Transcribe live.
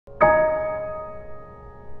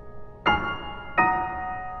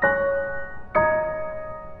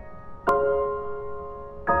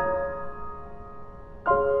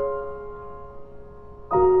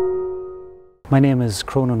My name is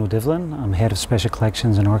Crónán Doibhlin. I'm Head of Special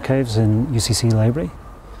Collections and Archives in UCC Library.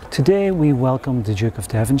 Today we welcome the Duke of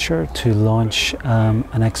Devonshire to launch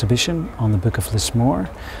an exhibition on the Book of Lismore.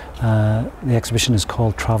 The exhibition is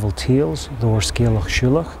called Travel Tales, Leabhar Scéalach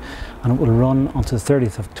Siúlach, and it will run until the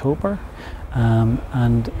 30th of October.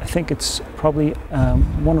 And I think it's probably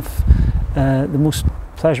one of the most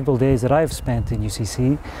pleasurable days that I've spent in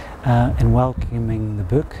UCC in welcoming the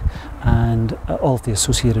book and all of the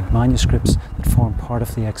associated manuscripts that form part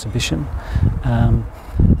of the exhibition.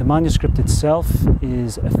 The manuscript itself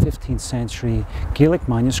is a 15th century Gaelic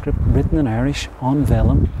manuscript written in Irish on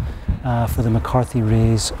vellum for the McCarthy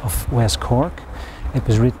Rays of West Cork. It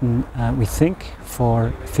was written, we think,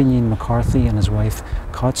 for Finian McCarthy and his wife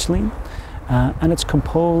Cóitlín, and it's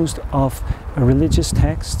composed of religious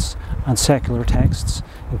texts and secular texts,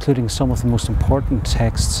 including some of the most important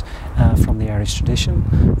texts from the Irish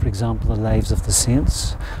tradition, for example, the Lives of the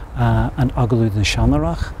Saints and Agalú na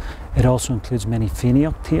Seanarach. It also includes many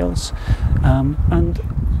Finiach tales, and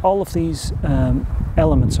all of these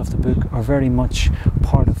elements of the book are very much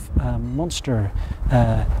part of Munster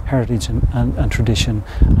heritage and tradition,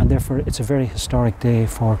 and therefore it's a very historic day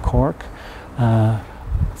for Cork,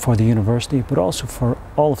 for the university, but also for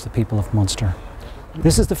all of the people of Munster.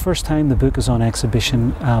 This is the first time the book is on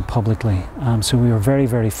exhibition publicly, so we are very,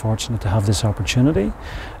 very fortunate to have this opportunity.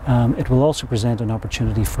 It will also present an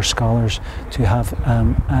opportunity for scholars to have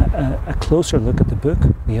a closer look at the book.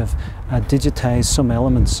 We have digitized some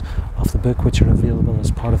elements of the book which are available as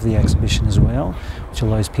part of the exhibition as well, which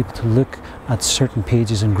allows people to look at certain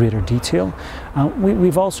pages in greater detail.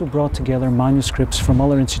 We've also brought together manuscripts from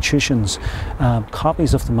other institutions,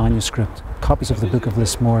 copies of the manuscript, copies of the Book of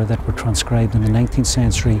Lismore that were transcribed in the 19th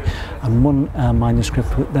century, and one manuscript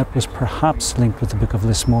that was perhaps linked with the Book of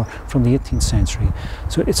Lismore from the 18th century.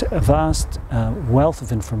 So it's a vast wealth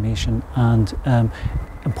of information and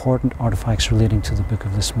important artifacts relating to the Book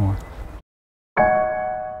of Lismore.